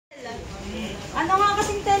Ano nga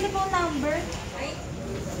kasing telephone number?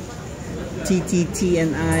 TTT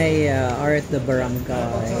and I are at the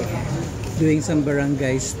barangay doing some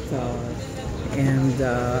barangay stuff, and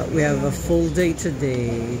we have a full day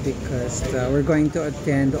today because we're going to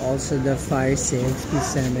attend also the fire safety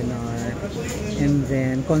seminar, and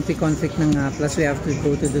then conflict na nga, plus we have to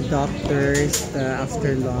go to the doctors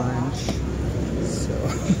after lunch. So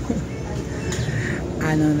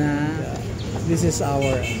ano na, this is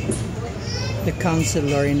the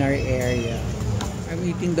counselor in our area. I'm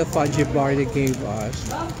eating the fudgy bar they gave us.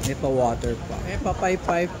 May pa-water pa. May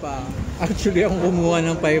pa-pay-pay pa. Actually, ako kumuha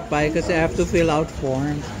ng pay-pay kasi I have to fill out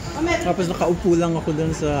forms. Tapos nakaupo lang ako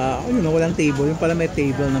dun sa, walang table. Yung pala may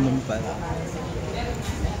table naman pala.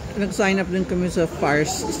 Nag-sign up din kami sa fire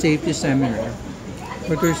safety seminar.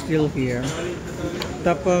 But we're still here.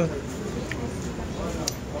 Tapos,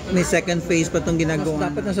 may second phase pa itong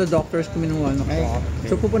ginagawa. Dapat nasa doctors kami ng 1 o'clock.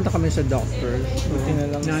 So pupunta kami sa doctors. So,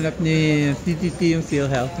 nahanap ni TTT yung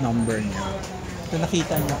PhilHealth number niya. So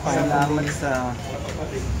nakita niya. Salamat sa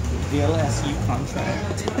VLSU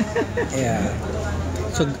contract. Yeah.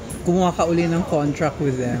 So kumuha ka uli ng contract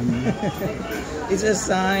with them. It's a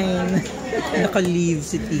sign. Naka-leave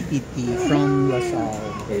si TTT from Lasal.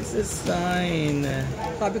 It's a sign.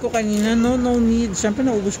 Sabi ko kanina, no need. Siyempre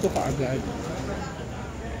naubos ko kaagad.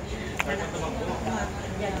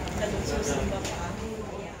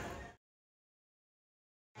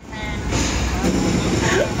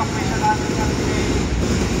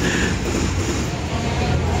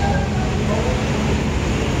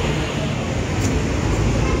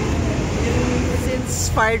 Since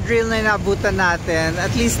fire drill na inabutan natin,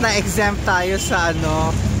 at least na-exempt tayo sa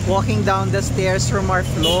walking down the stairs from our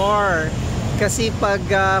floor. Kasi pag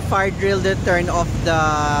fire drill, they turn off the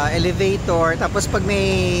elevator. Tapos pag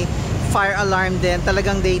may fire alarm din,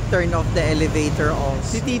 talagang they turn off the elevator also.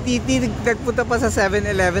 Si TTT nagpunta pa sa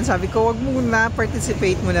 7-Eleven. Sabi ko, wag muna,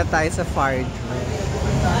 participate muna tayo sa fire drill.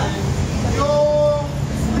 Yung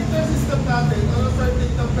sprinkler system natin,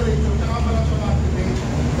 certain temperature, tsaka parang siya activate.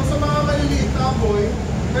 So sa mga maliliit na apoy,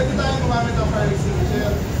 pwede tayo gumamit ng fire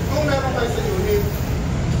extinguisher kung meron kayo sa unit.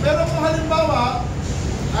 Pero kung halimbawa,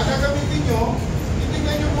 gagamitin nyo,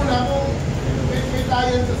 titignan nyo muna kung may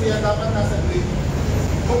tayan kasi yan dapat nasa grid.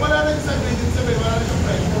 Kung wala na sa grid, din sabihin, wala na siyang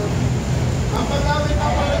pressure. Ang paggamit ng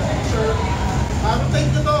fire extinguisher, rotate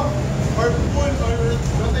nyo to, or pull, or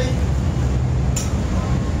rotate.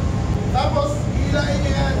 Tapos, hilain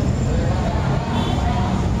nyo yan.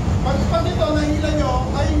 Pag ito, nahila nyo,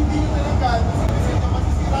 ay hindi nyo talaga,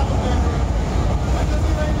 masisira ko nyo. Pag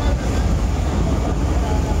nasira nyo natin,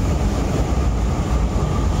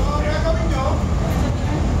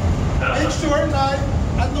 make sure na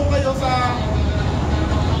andun kayo sa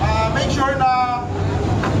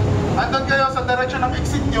andun kayo sa direction ng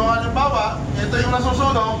exit nyo. Halimbawa, ito yung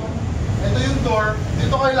nasusunog, ito yung door,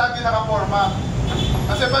 dito kayo lagi nakaporma.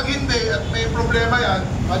 Kasi pag hindi at may problema yan,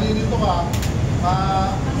 maninito ka,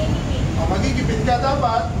 magigipit ka,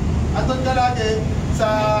 dapat andun ka lagi sa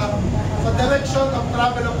direction of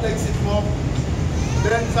travel of the exit mo.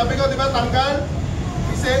 Then sabi ko, di ba, tanggal,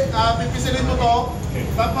 pipisilin mo to,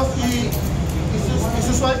 tapos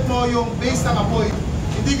isuswipe mo yung base ng apoy.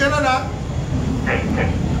 Hindi gano'n ha?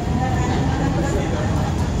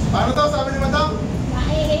 Ano to? Sabi ni Madam?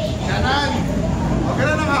 Ganan. O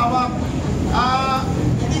ganan ang hawak.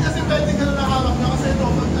 Hindi kasi pwede ganan ang hawak na kasi ito,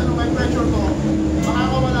 pag may pressure to,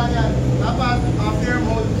 makakawala yan. Dapat fair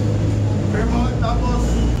mode, tapos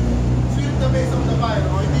sweep the base of the fire.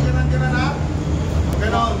 O hindi ganan ha? O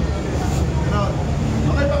ganon.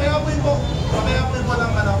 Okay, pakiapoy po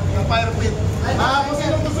ng fire pit. Kung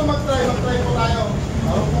sino gusto mag-try po tayo.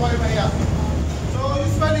 Huwag po kayo mahiya. So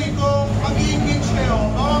usually kung mag-i-engage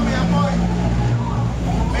kayo, may apoy.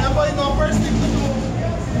 No, first thing to do,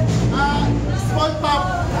 small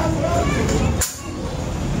tap.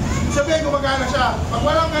 Sabihin gumagana siya. Pag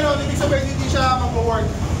walang ganon, ibig sabihin hindi siya mag-work.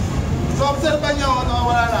 So observe nyo,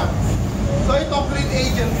 wala na. So ito, clean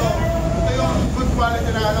agent to. Ito yung good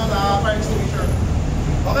quality na fire extinguisher.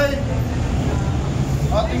 Okay.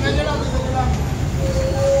 Tingnan nyo lang.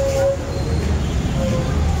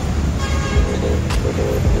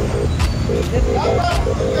 Dapat,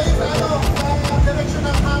 kayo sa direction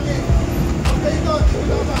ng hangin. Okay, ito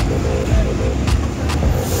lang ba?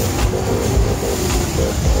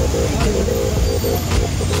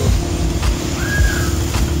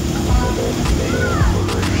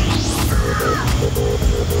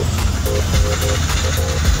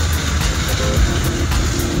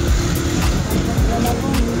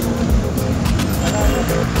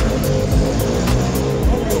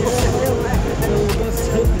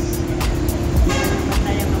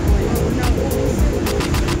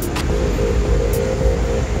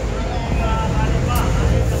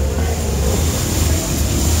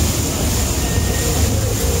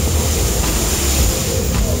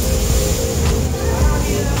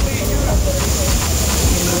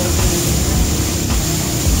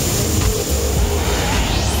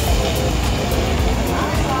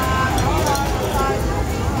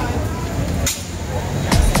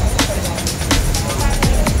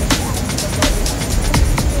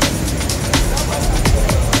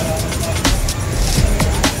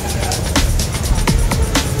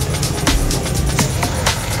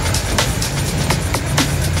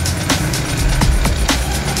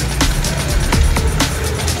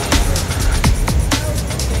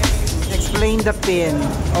 explain the pin.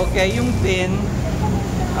 Okay, yung pin,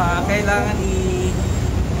 kailangan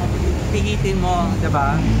pihitin mo,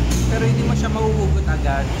 diba? Pero hindi mo siya mahuhugot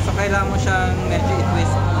agad. So, kailangan mo siyang medyo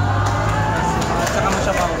i-twist mo. Saka mo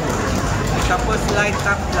siya mahuhugot. Tapos, light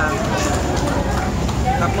tap lang.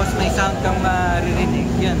 Tapos, may sound kang maririnig.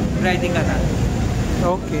 Yan, ready ka na.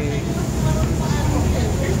 Okay.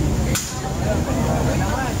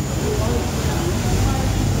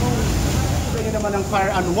 Naman ang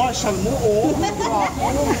fire and marshal mo, oh.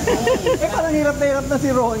 Parang hirap na si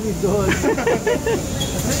Ronnie doon.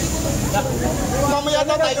 Mamaya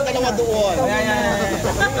daw tayong dalawa doon.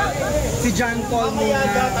 Si John Paul Mamaya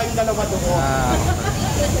daw tayong dalawa doon.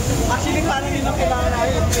 Actually, parang yun ang kailangan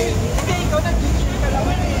natin. Hindi, ikaw nag-teacher ka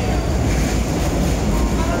naman eh.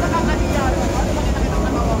 Nakakaliya. Ano ba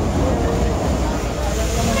kinakita mo?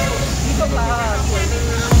 Dito ba?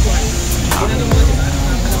 Paano yung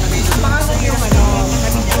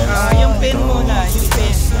yung pin muna, yung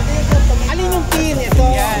pin. Alin yung pin? Ito?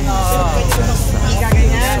 Yan, oo.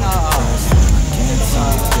 Igaganyan? Oo.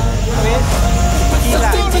 With pakila.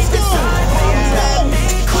 Let's go! Ayan.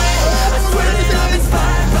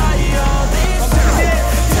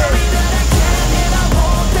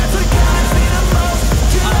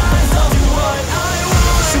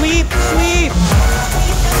 Sweep! Sweep!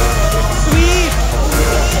 Sweep!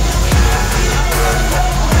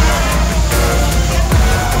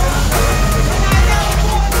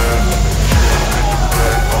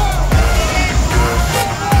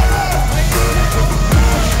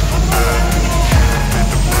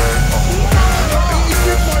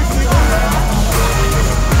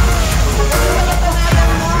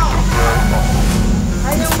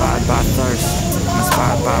 Inspired by thirst,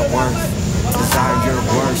 inspired by worth. Desire your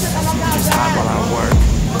worst, so you can just hide while I work.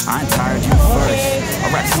 I ain't tired, you first. I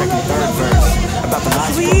write a second, third verse about the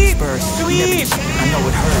lies you disperse. Sweep! I know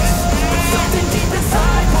it hurts. But something deep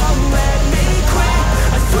inside won't let me quit.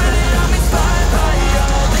 I swear that I'm inspired by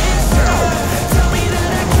all this truth. Tell me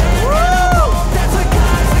that I can't get enough. That's what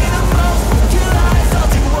guides me the most. Your lies,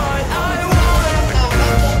 I'll do what I want.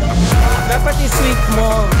 Dapat i-sweep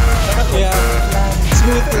mo. Yeah.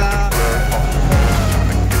 Smooth lang.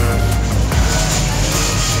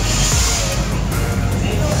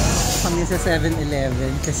 Kami sa 7-Eleven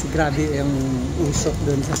kasi grabe yung usok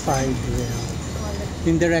doon sa fire drill.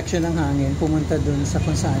 Yung direction ng hangin pumunta doon sa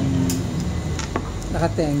kung saan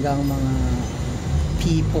nakatenga ang mga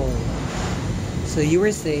people. So you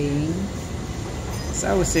were saying? As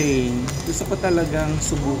I was saying, gusto ko talagang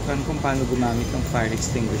subukan kung paano gumamit ng fire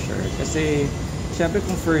extinguisher. Kasi, syempre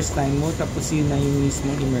kung first time mo, tapos yun na yung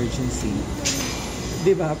mismong emergency.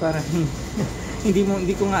 Diba? Parang,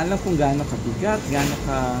 hindi ko nga alam kung gaano kabigat,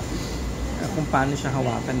 kung paano siya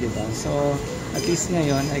hawakan, diba? So, at least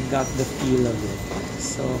ngayon, I got the feel of it.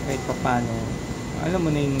 So, kahit pa paano, alam mo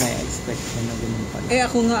na yung na-expect mo na ganun pala. Eh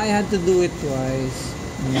ako nga, I had to do it twice.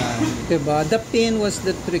 Yeah. Diba? The pin was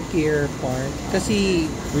the trickier part. Kasi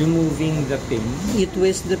Removing the pin. you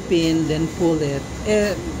twist the pin, then pull it.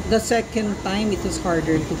 The second time, it was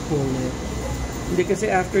harder to pull it. Hindi kasi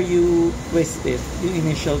after you twist it, yung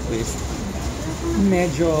initial twist,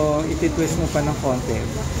 medyo iti-twist mo pa ng konti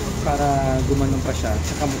para gumanon pa siya.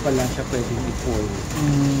 Tsaka mo pa lang siya pwedeng i-pull.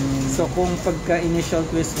 So kung pagka initial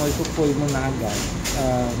twist mo, ipo-pull mo na agad,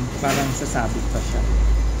 parang sasabit pa siya.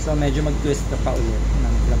 So medyo mag-twist ka pa ulit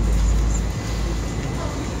ng ilang beses.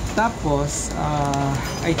 Tapos,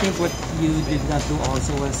 I think what you did not do also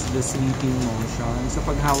was the sweeping motion. So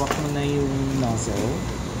paghawak mo na yung nozzle,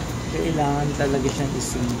 kailangan talaga siyang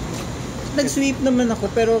i-sweep. Nag-sweep naman ako,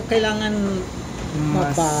 pero kailangan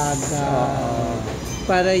mabagal.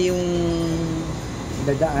 Para yung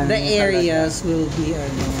dadaan the mo areas will be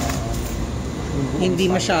hindi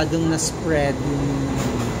masyadong na-spread yung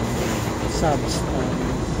substance.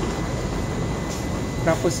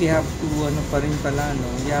 Tapos you have to, pa rin pala,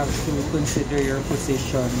 you have to consider your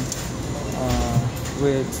position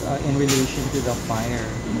in relation to the fire.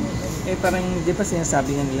 Eh parang, di ba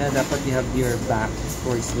sinasabi nga nila, dapat you have your back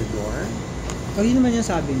towards the door? Oh, yun naman yung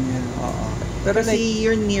sabi niya. Oo. Pero Kasi like,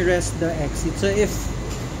 you're nearest the exit. So if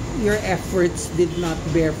your efforts did not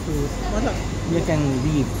bear fruit, wala. you can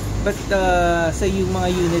leave. But sa yung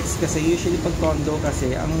mga units kasi, usually pag condo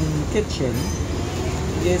kasi, ang kitchen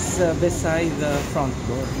is beside the front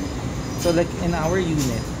door. So like in our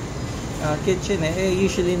unit, kitchen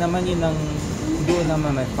usually naman yun ang doon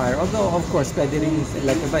naman may fire. Although of course pwede rin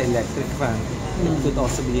like electric fan. It could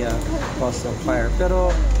also be a cause of fire.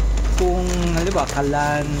 Pero kung halimbawa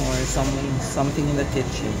kalan or something in the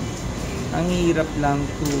kitchen, ang hirap lang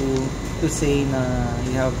to say na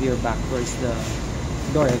you have your back towards the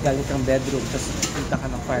door, galing kang bedroom, tapos punta ka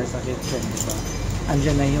ng fire sa kitchen, diba?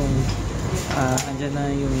 Andyan na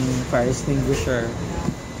yung fire extinguisher.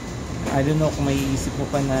 I don't know kung may iisip mo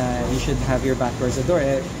pa na you should have your back door sa door,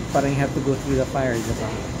 parang you have to go through the fire, diba?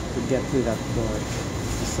 To get through that door.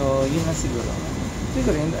 So, yun na siguro.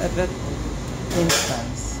 Siguro, at that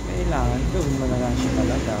instance, kailangan gawin mo na lang siya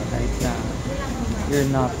talaga kahit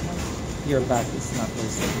na your back is not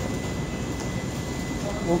visible.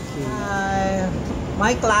 Okay.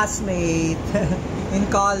 My classmate in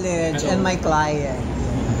college and my client.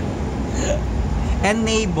 And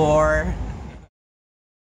neighbor.